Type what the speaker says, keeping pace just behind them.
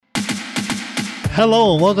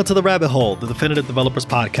Hello and welcome to The Rabbit Hole, the Definitive Developers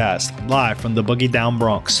Podcast, live from the Boogie Down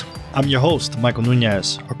Bronx. I'm your host, Michael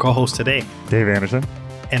Nunez, our co-host today, Dave Anderson,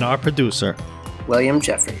 and our producer, William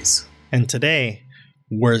Jeffries. And today,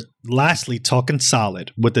 we're lastly talking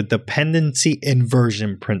solid with the dependency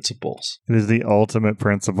inversion principles. It is the ultimate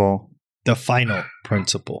principle. The final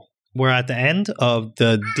principle. We're at the end of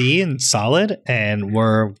the D in solid, and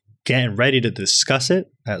we're getting ready to discuss it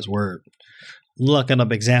as we're looking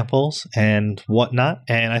up examples and whatnot.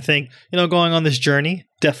 And I think, going on this journey,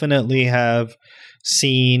 definitely have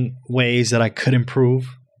seen ways that I could improve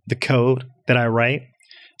the code that I write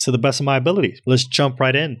to the best of my abilities. Let's jump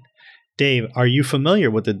right in. Dave, are you familiar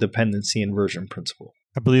with the dependency inversion principle?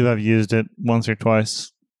 I believe I've used it once or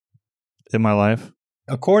twice in my life.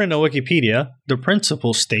 According to Wikipedia, the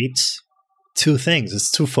principle states two things. It's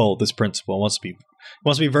twofold, this principle. It wants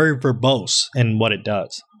to be very verbose in what it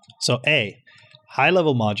does. So A,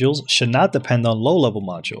 high-level modules should not depend on low-level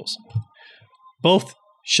modules. Both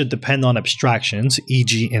should depend on abstractions,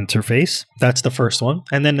 e.g. interface. That's the first one.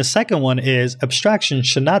 And then the second one is abstractions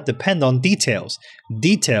should not depend on details.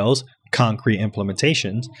 Details, concrete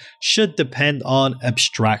implementations, should depend on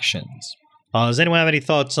abstractions. Does anyone have any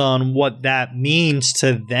thoughts on what that means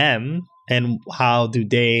to them and how do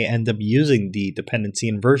they end up using the dependency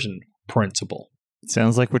inversion principle? It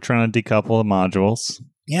sounds like we're trying to decouple the modules.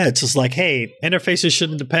 Yeah, it's just like, hey, interfaces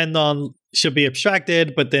should be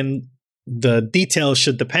abstracted, but then the details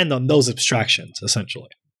should depend on those abstractions, essentially.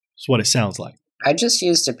 That's what it sounds like. I just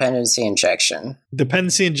use dependency injection.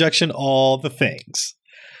 Dependency injection, all the things.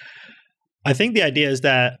 I think the idea is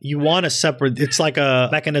that you want to separate, it's like a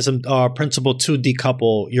mechanism or principle to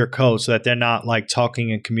decouple your code so that they're not like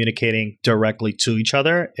talking and communicating directly to each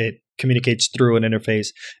other. It communicates through an interface.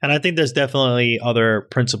 And I think there's definitely other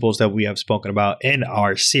principles that we have spoken about in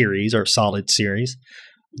our series, or solid series,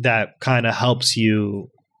 that kind of helps you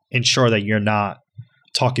ensure that you're not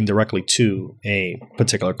talking directly to a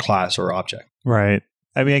particular class or object. Right.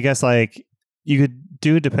 I mean, I guess like you could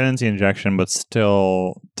do dependency injection, but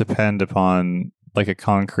still depend upon like a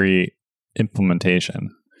concrete implementation.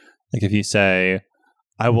 Like if you say,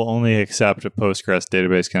 I will only accept a Postgres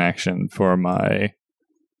database connection for my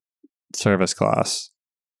service class,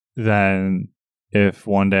 then if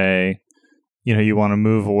one day, you want to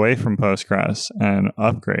move away from Postgres and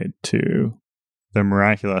upgrade to the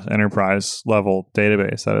miraculous enterprise level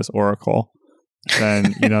database that is Oracle,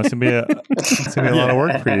 then it's gonna be a lot of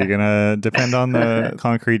work for you. You're gonna depend on the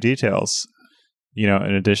concrete details. In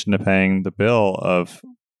addition to paying the bill of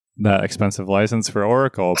that expensive license for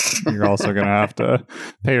Oracle, you're also gonna have to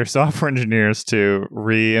pay your software engineers to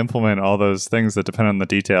re-implement all those things that depend on the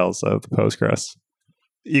details of the Postgres.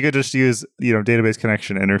 You could just use database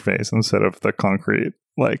connection interface instead of the concrete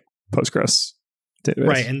like Postgres database.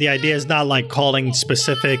 Right, and the idea is not like calling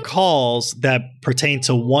specific calls that pertain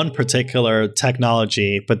to one particular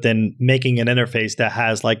technology, but then making an interface that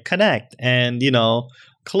has like connect and,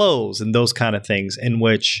 close and those kind of things, in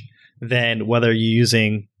which then whether you're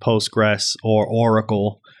using Postgres or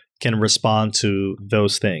Oracle can respond to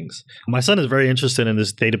those things. My son is very interested in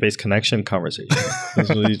this database connection conversation.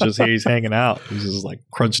 He's hanging out. He's just like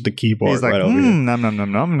crunching the keyboard. He's like, right over here. Nom, nom,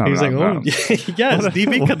 nom, nom, nom, He's like, nom, nom. yes,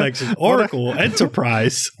 DB connection, Oracle,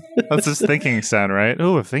 Enterprise. That's his thinking sound, right?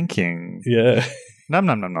 Oh, thinking. Yeah. Nom,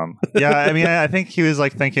 nom, nom, nom. Yeah, I mean, I think he was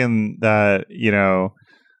like thinking that,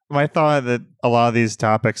 my thought that a lot of these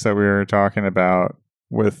topics that we were talking about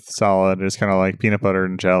with solid is kind of like peanut butter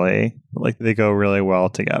and jelly. Like they go really well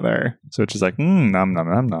together. So it's just like, nom, nom,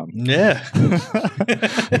 nom, nom. Yeah.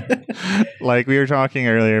 Like we were talking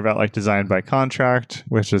earlier about like design by contract,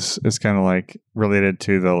 which is kind of like related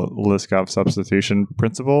to the Liskov substitution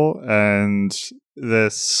principle. And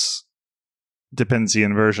this dependency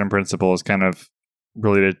inversion principle is kind of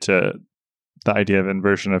related to the idea of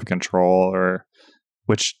inversion of control, or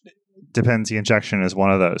which dependency injection is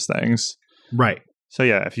one of those things. Right. So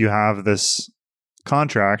yeah, if you have this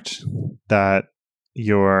contract that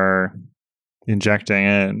you're injecting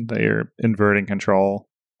in, that you're inverting control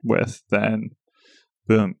with, then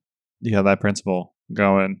boom, you have that principle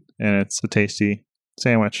going, and it's a tasty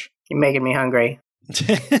sandwich. You're making me hungry.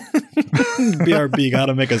 BRB,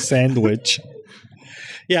 gotta make a sandwich.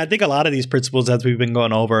 Yeah, I think a lot of these principles, as we've been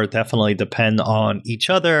going over, definitely depend on each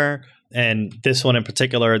other. And this one in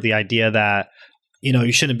particular, the idea that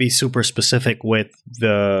you shouldn't be super specific with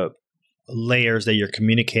the layers that you're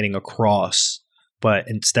communicating across, but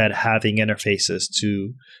instead having interfaces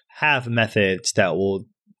to have methods that will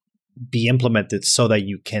be implemented so that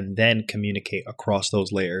you can then communicate across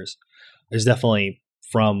those layers is definitely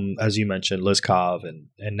from, as you mentioned, Liskov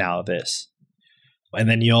and now this. And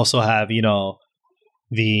then you also have,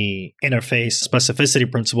 the interface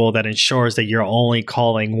specificity principle that ensures that you're only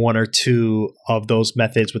calling one or two of those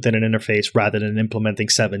methods within an interface rather than implementing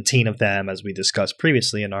 17 of them, as we discussed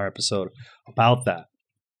previously in our episode about that.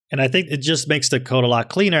 And I think it just makes the code a lot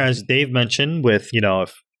cleaner, as Dave mentioned, with,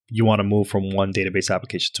 if you want to move from one database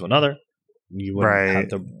application to another, you wouldn't have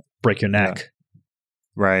to break your neck. Yeah.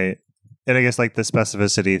 Right. And I guess like the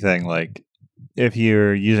specificity thing, like if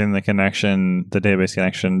you're using the database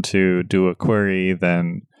connection to do a query,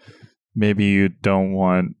 then maybe you don't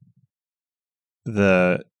want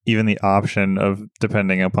even the option of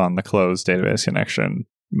depending upon the closed database connection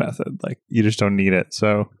method. Like you just don't need it.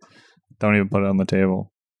 So don't even put it on the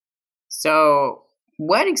table. So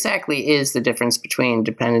what exactly is the difference between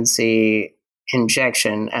dependency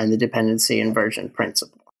injection and the dependency inversion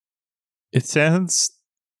principle? It sounds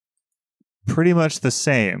pretty much the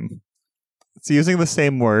same. It's using the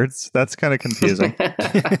same words. That's kind of confusing.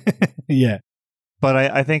 Yeah. But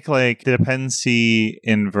I think like the dependency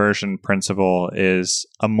inversion principle is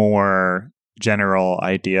a more general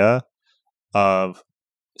idea of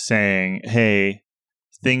saying, hey,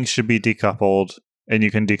 things should be decoupled and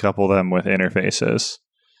you can decouple them with interfaces.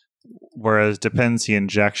 Whereas dependency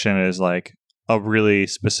injection is like a really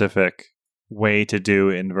specific way to do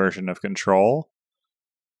inversion of control,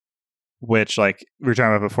 which like we were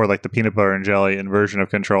talking about before, like the peanut butter and jelly inversion of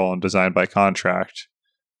control and design by contract,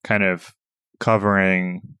 kind of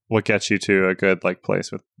covering what gets you to a good like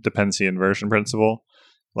place with dependency inversion principle.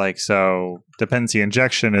 Like, so dependency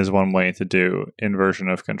injection is one way to do inversion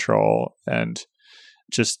of control. And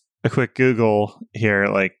just a quick Google here,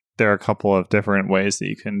 like there are a couple of different ways that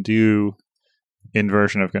you can do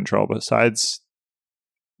inversion of control besides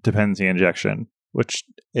dependency injection, which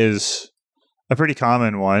is a pretty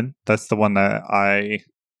common one. That's the one that I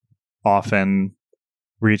often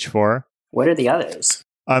reach for. What are the others?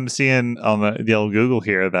 I'm seeing on the old Google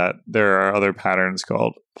here that there are other patterns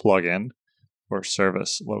called plugin or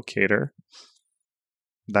service locator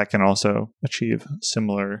that can also achieve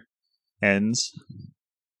similar ends.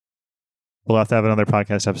 We'll have to have another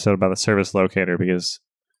podcast episode about the service locator because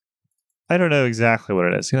I don't know exactly what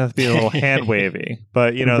it is. It's going to have to be a little hand wavy.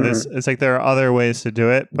 But, it's like there are other ways to do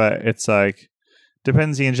it, but it's like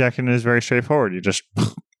dependency injection is very straightforward. You just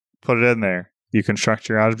put it in there. You construct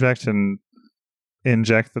your object and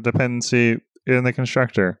inject the dependency in the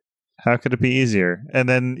constructor. How could it be easier? And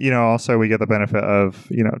then, also we get the benefit of,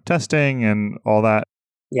 testing and all that.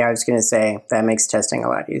 Yeah, I was going to say that makes testing a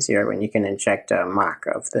lot easier when you can inject a mock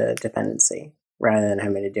of the dependency rather than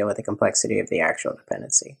having to deal with the complexity of the actual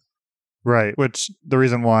dependency. Right, which the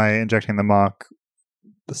reason why injecting the mock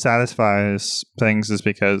satisfies things is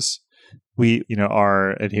because we,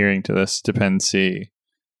 are adhering to this dependency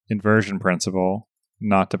inversion principle,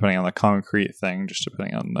 not depending on the concrete thing, just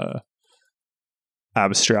depending on the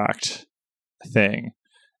abstract thing.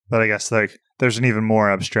 But I guess like there's an even more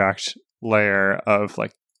abstract layer of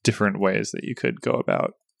like different ways that you could go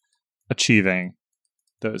about achieving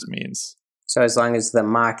those means. So as long as the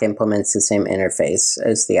mock implements the same interface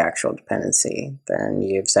as the actual dependency, then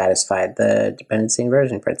you've satisfied the dependency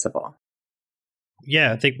inversion principle.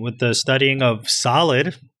 Yeah, I think with the studying of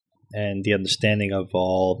Solid and the understanding of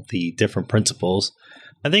all the different principles,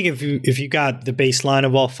 I think if you got the baseline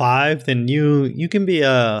of all five, then you can be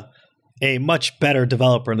a much better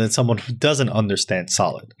developer than someone who doesn't understand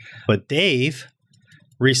Solid. But Dave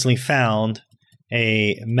recently found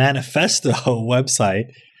a manifesto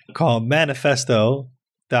website called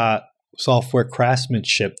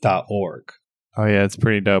manifesto.softwarecraftsmanship.org. Oh yeah, it's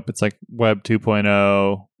pretty dope. It's like Web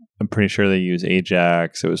 2.0. I'm pretty sure they use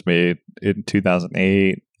Ajax. It was made in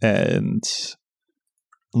 2008 and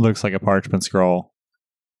looks like a parchment scroll.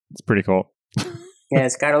 It's pretty cool. Yeah,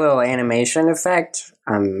 it's got a little animation effect.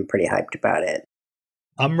 I'm pretty hyped about it.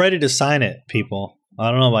 I'm ready to sign it, people.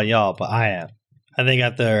 I don't know about y'all, but I am. I think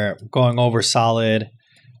after going over Solid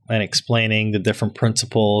and explaining the different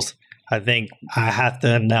principles, I think I have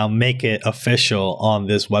to now make it official on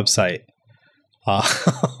this website.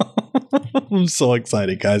 I'm so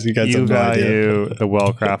excited, guys. You guys have no idea. You value the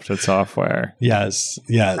well-crafted software. Yes.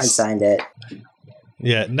 I signed it.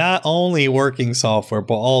 Yeah, not only working software,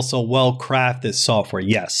 but also well-crafted software.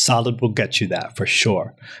 Yes, Solid will get you that for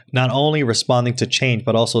sure. Not only responding to change,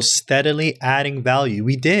 but also steadily adding value.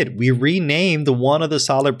 We did. We renamed one of the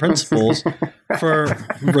Solid principles for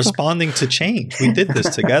responding to change. We did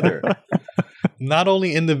this together. Not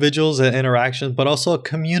only individuals and interactions, but also a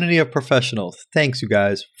community of professionals. Thanks, you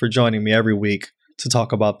guys, for joining me every week to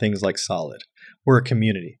talk about things like Solid. We're a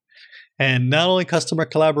community. And not only customer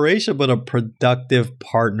collaboration, but a productive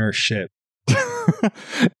partnership.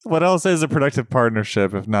 What else is a productive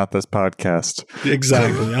partnership if not this podcast?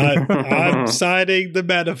 Exactly. I'm signing the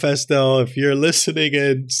manifesto. If you're listening,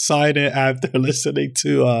 and sign it after listening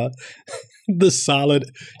to the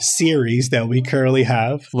solid series that we currently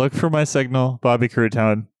have. Look for my signal, Bobby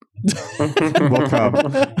Crewtown. Will come.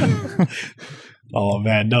 Oh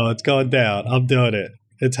man, no, it's going down. I'm doing it.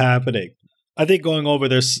 It's happening. I think going over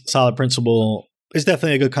this solid principle is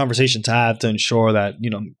definitely a good conversation to have to ensure that,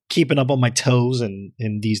 keeping up on my toes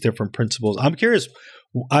in these different principles. I'm curious.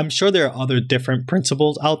 I'm sure there are other different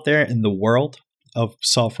principles out there in the world of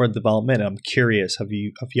software development. I'm curious, have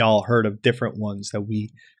y'all heard of different ones that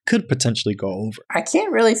we could potentially go over? I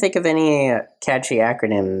can't really think of any catchy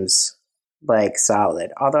acronyms like SOLID,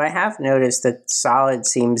 although I have noticed that SOLID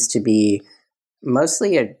seems to be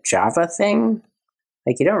mostly a Java thing.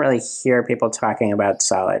 Like, you don't really hear people talking about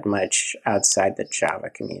SOLID much outside the Java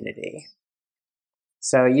community.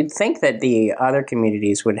 So you'd think that the other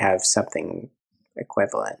communities would have something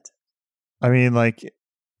equivalent. I mean,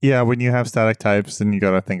 when you have static types, then you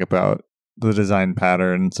got to think about the design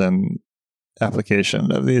patterns and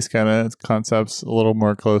application of these kind of concepts a little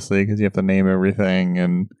more closely, because you have to name everything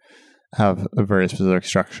and have a very specific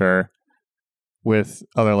structure. With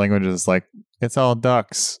other languages, it's all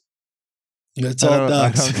ducks. It's all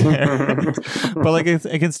ducks. But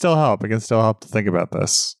it can still help. It can still help to think about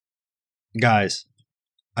this. Guys,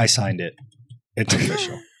 I signed it. It's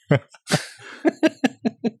official.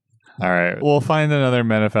 All right. We'll find another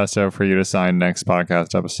manifesto for you to sign next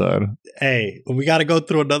podcast episode. Hey, we got to go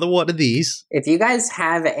through another one of these. If you guys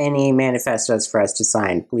have any manifestos for us to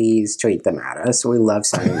sign, please tweet them at us. We love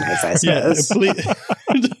signing manifestos. Yeah, please.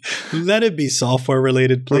 Let it be software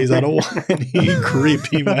related, please. I don't want any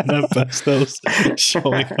creepy manifestos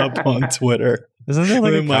showing up on Twitter. Isn't there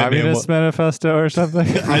a communist manifesto or something?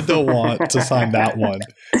 I don't want to sign that one,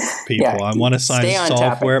 people. Yeah, I want to sign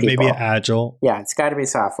software, maybe Agile. Yeah, it's got to be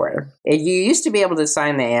software. You used to be able to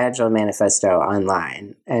sign the Agile manifesto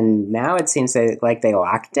online, and now it seems like they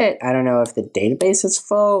locked it. I don't know if the database is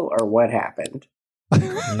full or what happened.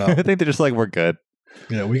 No. I think they're just we're good.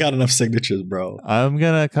 Yeah, we got enough signatures, bro. I'm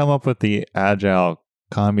going to come up with the Agile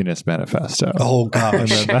Communist Manifesto. Oh, gosh. And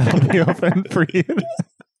then that'll be open for you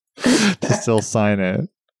to still sign it.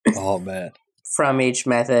 Oh, man. From each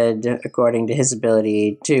method according to his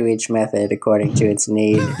ability to each method according to its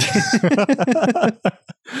need.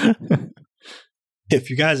 If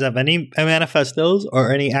you guys have any manifestos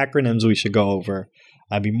or any acronyms we should go over,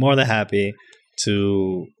 I'd be more than happy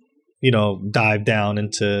to, dive down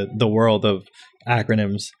into the world of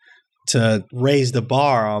acronyms to raise the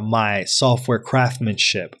bar on my software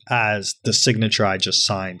craftsmanship as the signature I just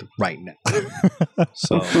signed right now.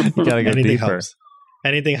 So you gotta go deeper. Helps.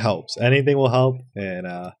 Anything helps. Anything will help. And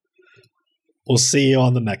we'll see you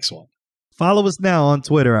on the next one. Follow us now on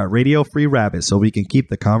Twitter at Radio Free Rabbit so we can keep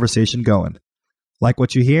the conversation going. Like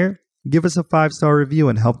what you hear? Give us a 5-star review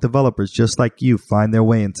and help developers just like you find their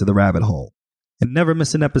way into the rabbit hole. And never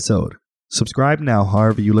miss an episode. Subscribe now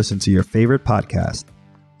however you listen to your favorite podcast.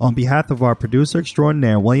 On behalf of our producer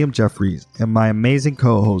extraordinaire, William Jeffries, and my amazing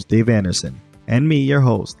co-host, Dave Anderson, and me, your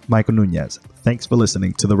host, Michael Nunez, thanks for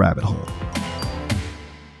listening to The Rabbit Hole.